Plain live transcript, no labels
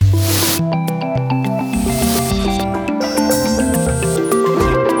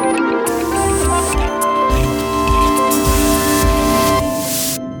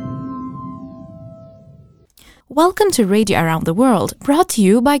Welcome to Radio Around the World, brought to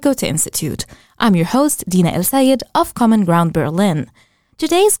you by Goethe Institute. I'm your host, Dina Elsayed of Common Ground Berlin.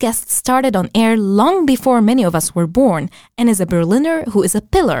 Today's guest started on air long before many of us were born and is a Berliner who is a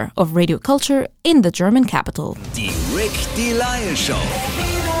pillar of radio culture in the German capital. Die Rik De Lisle Show.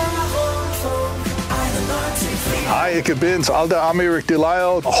 Hi, ich bin's, alte Rik De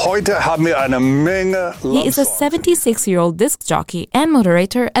Lisle. Heute haben wir eine Menge He is a 76-year-old disc jockey and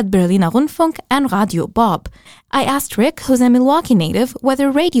moderator at Berliner Rundfunk and Radio Bob. I asked Rik, who's a Milwaukee native,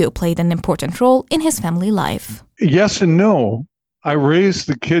 whether radio played an important role in his family life. Yes and no. I raised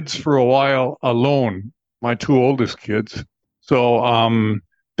the kids for a while alone, my two oldest kids. So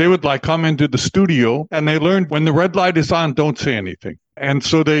they would come into the studio and they learned when the red light is on, don't say anything. And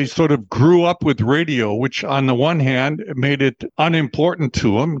so they sort of grew up with radio, which on the one hand made it unimportant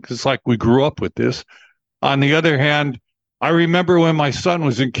to them because we grew up with this. On the other hand, I remember when my son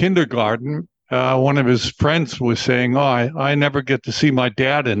was in kindergarten, one of his friends was saying, I never get to see my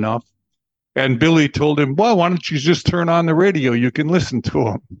dad enough. And Billy told him, well, why don't you just turn on the radio? You can listen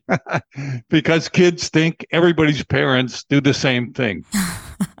to him. Because kids think everybody's parents do the same thing.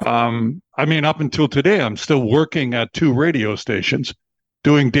 Up until today, I'm still working at 2 radio stations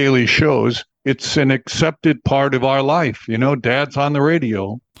doing daily shows. It's an accepted part of our life. Dad's on the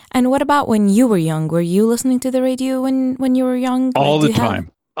radio. And what about when you were young? Were you listening to the radio when you were young? All the time.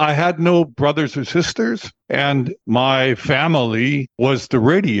 I had no brothers or sisters, and my family was the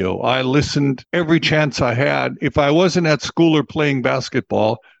radio. I listened every chance I had. If I wasn't at school or playing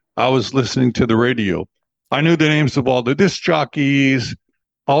basketball, I was listening to the radio. I knew the names of all the disc jockeys,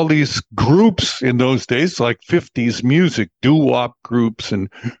 all these groups in those days, like 50s music, doo-wop groups and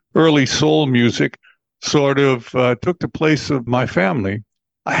early soul music, sort of took the place of my family.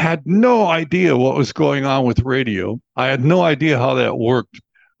 I had no idea what was going on with radio. I had no idea how that worked.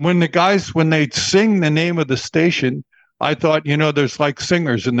 When they'd sing the name of the station, I thought, there's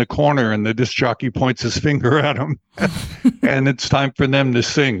singers in the corner and the disc jockey points his finger at them and it's time for them to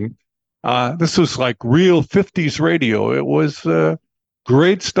sing. This was real 50s radio. It was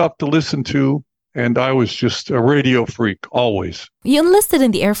great stuff to listen to, and I was just a radio freak, always. You enlisted in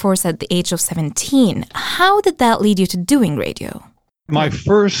the Air Force at the age of 17. How did that lead you to doing radio? My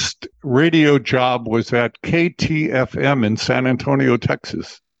first radio job was at KTFM in San Antonio,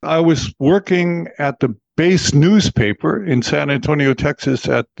 Texas. I was working at the base newspaper in San Antonio, Texas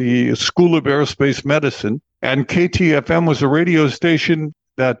at the School of Aerospace Medicine, and KTFM was a radio station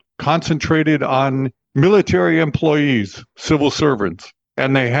that concentrated on military employees, civil servants.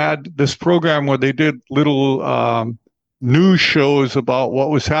 And they had this program where they did little news shows about what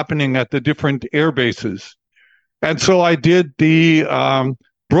was happening at the different air bases. And so I did the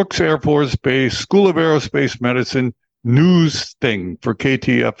Brooks Air Force Base, School of Aerospace Medicine news thing for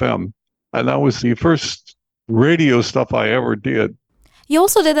KTFM. And that was the first radio stuff I ever did. You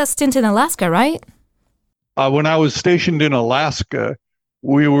also did a stint in Alaska, right? When I was stationed in Alaska,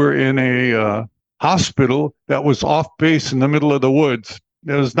 we were in a hospital that was off base in the middle of the woods.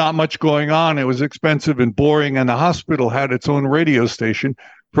 There was not much going on. It was expensive and boring, and the hospital had its own radio station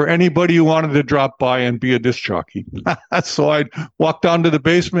for anybody who wanted to drop by and be a disc jockey. So I'd walk down to the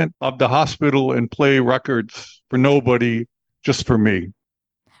basement of the hospital and play records for nobody, just for me.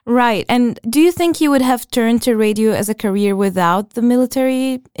 Right. And do you think you would have turned to radio as a career without the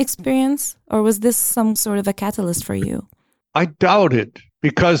military experience? Or was this some sort of a catalyst for you? I doubt it,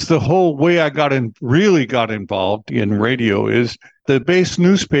 because the whole way I really got involved in radio is the base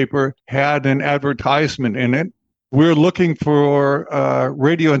newspaper had an advertisement in it. We're looking for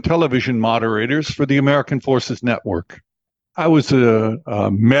radio and television moderators for the American Forces Network. I was a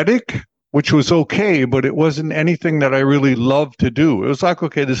medic, which was okay, but it wasn't anything that I really loved to do. It was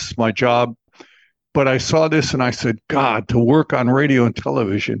okay, this is my job. But I saw this and I said, God, to work on radio and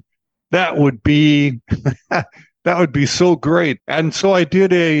television, that would be that would be so great. And so I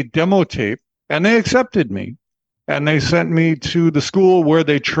did a demo tape and they accepted me. And they sent me to the school where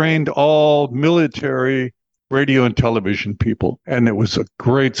they trained all military radio and television people. And it was a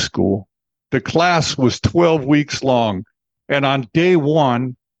great school. The class was 12 weeks long. And on day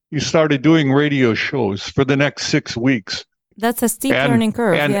 1, you started doing radio shows for the next 6 weeks. That's a steep learning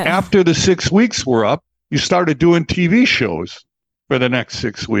curve. And after the 6 weeks were up, you started doing TV shows for the next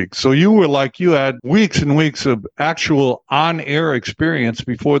 6 weeks. So you were you had weeks and weeks of actual on-air experience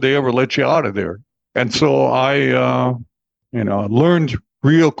before they ever let you out of there. And so I, learned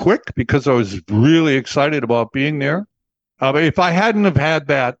real quick because I was really excited about being there. If I hadn't have had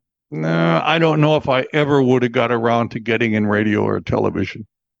that, I don't know if I ever would have got around to getting in radio or television.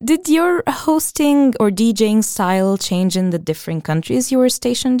 Did your hosting or DJing style change in the different countries you were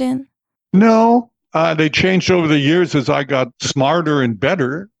stationed in? No, They changed over the years as I got smarter and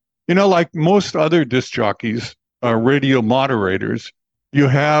better. Like most other disc jockeys, radio moderators, you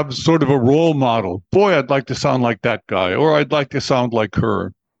have sort of a role model. Boy, I'd like to sound like that guy, or I'd like to sound like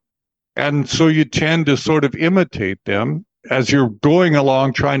her. And so you tend to sort of imitate them as you're going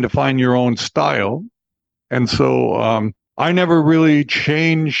along, trying to find your own style. And so I never really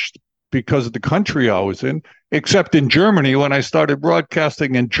changed because of the country I was in, except in Germany when I started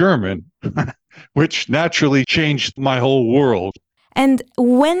broadcasting in German, which naturally changed my whole world. And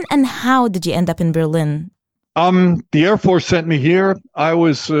when and how did you end up in Berlin? The Air Force sent me here. I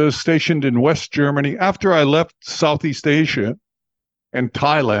was stationed in West Germany. After I left Southeast Asia and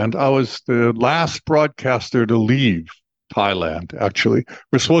Thailand, I was the last broadcaster to leave Thailand, actually.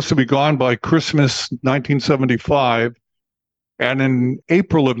 We're supposed to be gone by Christmas 1975. And in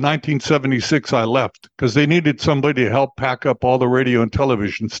April of 1976, I left because they needed somebody to help pack up all the radio and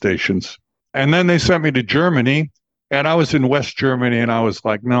television stations. And then they sent me to Germany, and I was in West Germany, and I was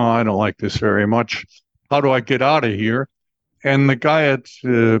like, no, I don't like this very much. How do I get out of here? And the guy at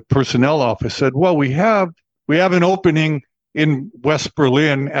the personnel office said, well, we have an opening in West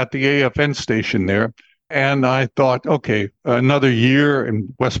Berlin at the AFN station there. And I thought, okay, another year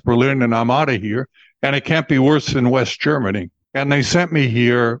in West Berlin and I'm out of here. And it can't be worse than West Germany. And they sent me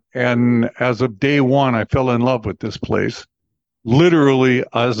here. And as of day one, I fell in love with this place. Literally,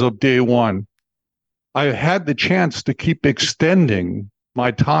 as of day one, I had the chance to keep extending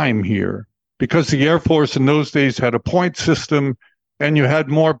my time here because the Air Force in those days had a point system, and you had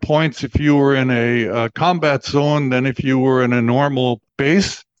more points if you were in a combat zone than if you were in a normal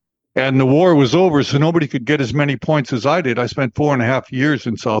base. And the war was over, so nobody could get as many points as I did. I spent 4.5 years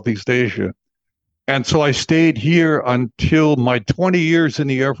in Southeast Asia. And so I stayed here until my 20 years in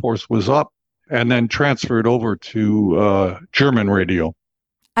the Air Force was up, and then transferred over to German radio.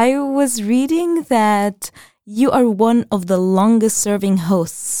 I was reading that you are one of the longest serving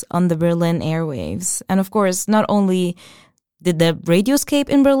hosts on the Berlin airwaves. And of course, not only did the radioscape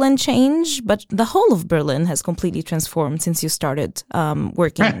in Berlin change, but the whole of Berlin has completely transformed since you started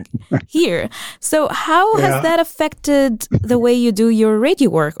working here. So how has that affected the way you do your radio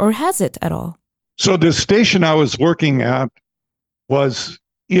work, or has it at all? So the station I was working at was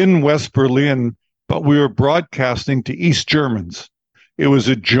in West Berlin, but we were broadcasting to East Germans. It was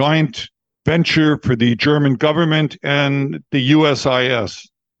a joint venture for the German government and the USIS,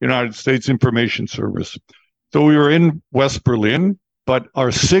 United States Information Service. So we were in West Berlin, but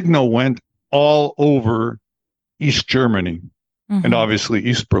our signal went all over East Germany and obviously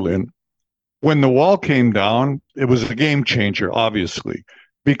East Berlin. When the wall came down, it was a game changer, obviously,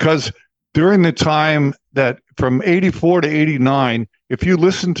 because during the time that from 84 to 89, if you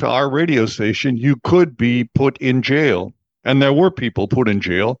listened to our radio station, you could be put in jail. And there were people put in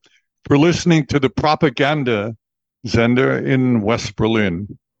jail for listening to the propaganda sender in West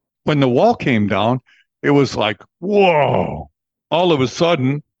Berlin. When the wall came down, it was like, whoa, all of a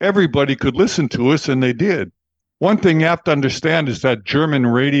sudden, everybody could listen to us, and they did. One thing you have to understand is that German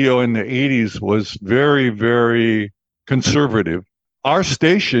radio in the 80s was very, very conservative. Our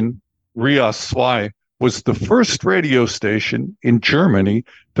station, Rias 2, was the first radio station in Germany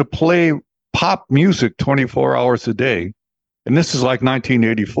to play pop music 24 hours a day. And this is like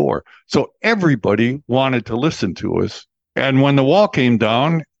 1984. So everybody wanted to listen to us. And when the wall came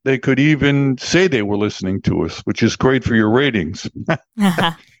down, they could even say they were listening to us, which is great for your ratings.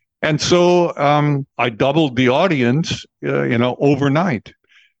 And so I doubled the audience, overnight.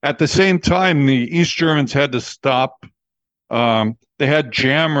 At the same time, the East Germans had to stop. They had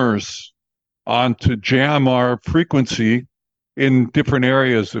jammers on to jam our frequency in different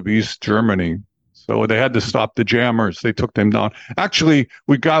areas of East Germany. So they had to stop the jammers. They took them down. Actually,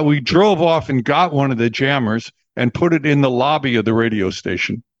 we drove off and got one of the jammers and put it in the lobby of the radio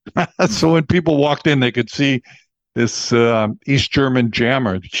station. So when people walked in, they could see this East German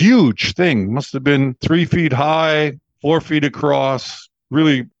jammer. Huge thing. Must have been 3 feet high, 4 feet across.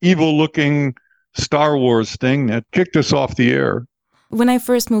 Really evil-looking Star Wars thing that kicked us off the air. When I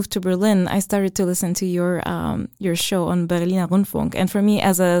first moved to Berlin, I started to listen to your show on Berliner Rundfunk. And for me,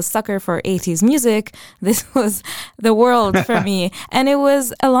 as a sucker for 80s music, this was the world for me. And it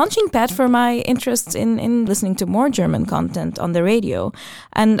was a launching pad for my interest in listening to more German content on the radio.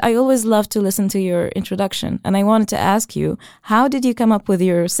 And I always loved to listen to your introduction. And I wanted to ask you, how did you come up with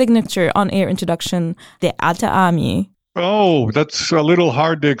your signature on-air introduction, the Alte Army? Oh, that's a little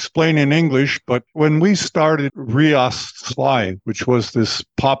hard to explain in English, but when we started Rias 2, which was this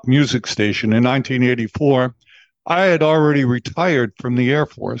pop music station in 1984, I had already retired from the Air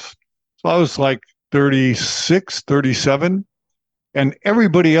Force. So I was like 36, 37, and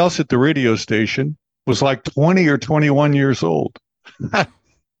everybody else at the radio station was like 20 or 21 years old.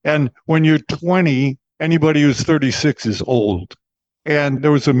 And when you're 20, anybody who's 36 is old. And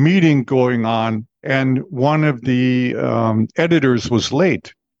there was a meeting going on, and one of the editors was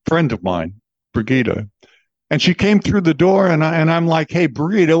late, friend of mine, Brigida. And she came through the door, and I'm like, hey,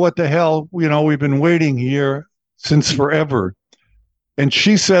 Brigida, what the hell? You know, we've been waiting here since forever. And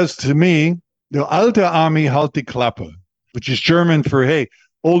she says to me, the alte Army halt die Klappe, which is German for, hey,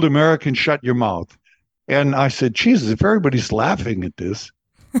 old American, shut your mouth. And I said, Jesus, if everybody's laughing at this,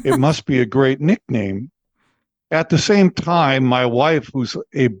 it must be a great nickname. At the same time, my wife, who's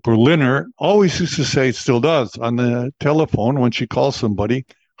a Berliner, always used to say, still does, on the telephone when she calls somebody,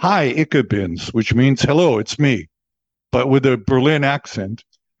 hi, ich bin's, which means, hello, it's me, but with a Berlin accent.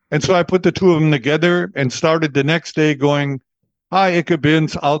 And so I put the two of them together and started the next day going, hi, ich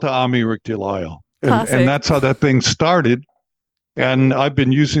bin's, alte Army Rik De Lisle. And that's how that thing started. And I've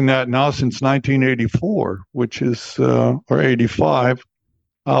been using that now since 1984, which is, or 85,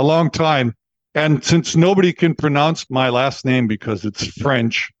 a long time. And since nobody can pronounce my last name because it's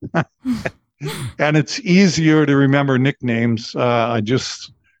French, and it's easier to remember nicknames, I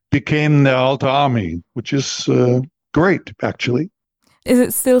just became the Alte Army, which is great, actually. Is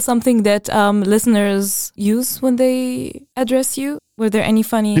it still something that listeners use when they address you? Were there any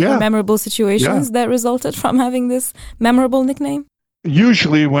funny or memorable situations that resulted from having this memorable nickname?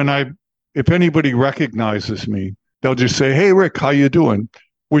 Usually if anybody recognizes me, they'll just say, hey, Rick, how you doing?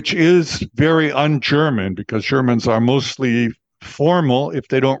 Which is very un-German, because Germans are mostly formal if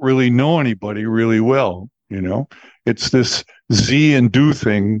they don't really know anybody really well, you know? It's this Sie and du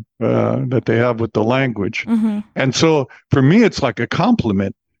thing that they have with the language. Mm-hmm. And so for me, it's like a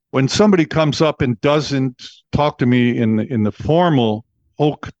compliment. When somebody comes up and doesn't talk to me in the formal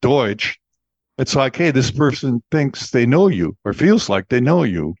Hochdeutsch, it's like, hey, this person thinks they know you or feels like they know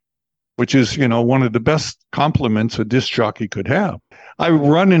you, which is, you know, one of the best compliments a disc jockey could have. I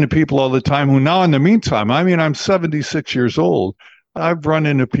run into people all the time who now, in the meantime, I mean, I'm 76 years old. I've run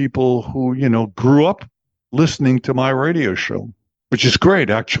into people who, you know, grew up listening to my radio show, which is great,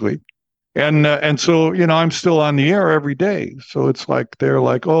 actually. And so, you know, I'm still on the air every day. So it's like, they're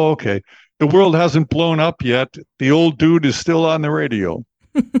like, oh, okay, the world hasn't blown up yet. The old dude is still on the radio.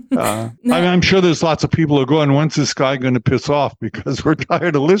 I'm sure there's lots of people who are going, when's this guy going to piss off? Because we're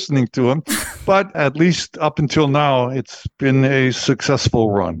tired of listening to him. But at least up until now, it's been a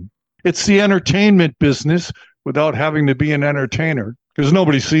successful run. It's the entertainment business without having to be an entertainer, because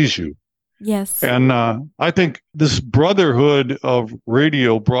nobody sees you. Yes. And I think this brotherhood of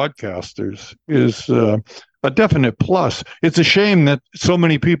radio broadcasters is a definite plus. It's a shame that so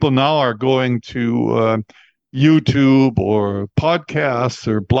many people now are going to YouTube or podcasts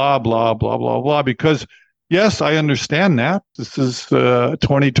or blah, blah, blah, blah, blah, because, yes, I understand that. This is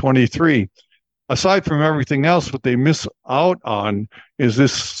 2023. Aside from everything else, what they miss out on is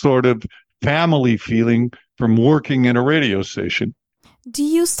this sort of family feeling from working in a radio station. Do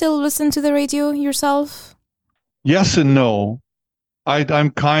you still listen to the radio yourself? Yes and no. I'm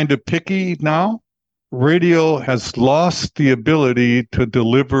kind of picky now. Radio has lost the ability to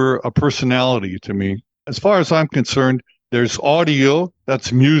deliver a personality to me. As far as I'm concerned, there's audio,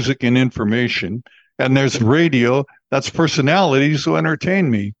 that's music and information, and there's radio, that's personalities who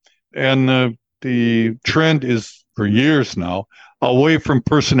entertain me. And the trend is, for years now, away from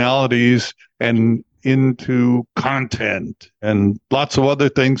personalities and into content and lots of other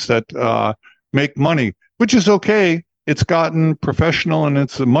things that make money, which is okay. It's gotten professional and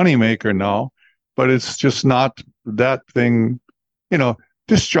it's a moneymaker now, but it's just not that thing. You know,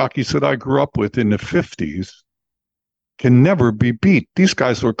 disc jockeys that I grew up with in the 50s can never be beat. These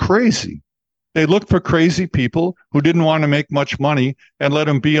guys were crazy. They looked for crazy people who didn't want to make much money and let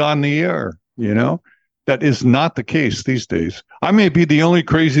them be on the air, you know? That is not the case these days. I may be the only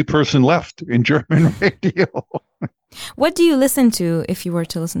crazy person left in German radio. What do you listen to if you were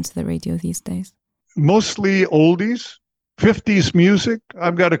to listen to the radio these days? Mostly oldies, 50s music.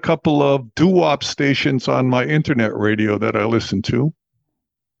 I've got a couple of doo-wop stations on my internet radio that I listen to.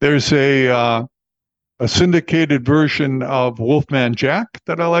 There's a syndicated version of Wolfman Jack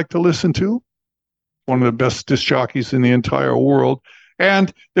that I like to listen to. One of the best disc jockeys in the entire world.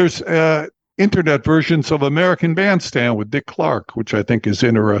 And there's internet versions of American Bandstand with Dick Clark, which I think is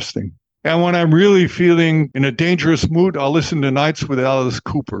interesting. And when I'm really feeling in a dangerous mood, I'll listen to Nights with Alice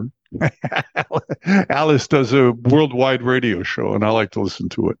Cooper. Alice does a worldwide radio show, and I like to listen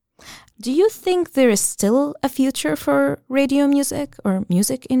to it. Do you think there is still a future for radio music or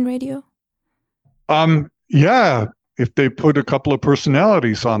music in radio? Yeah, if they put a couple of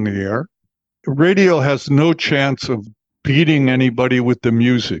personalities on the air. Radio has no chance of beating anybody with the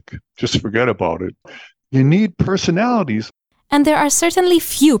music. Just forget about it. You need personalities. And there are certainly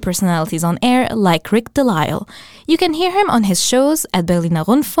few personalities on air like Rik De Lisle. You can hear him on his shows at Berliner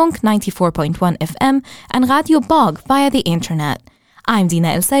Rundfunk 94.1 FM and Radio Bog via the internet. I'm Dina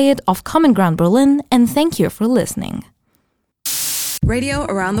Elsayed of Common Ground Berlin, and thank you for listening. Radio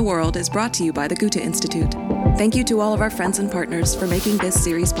Around the World is brought to you by the Goethe Institute. Thank you to all of our friends and partners for making this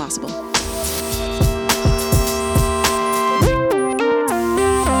series possible.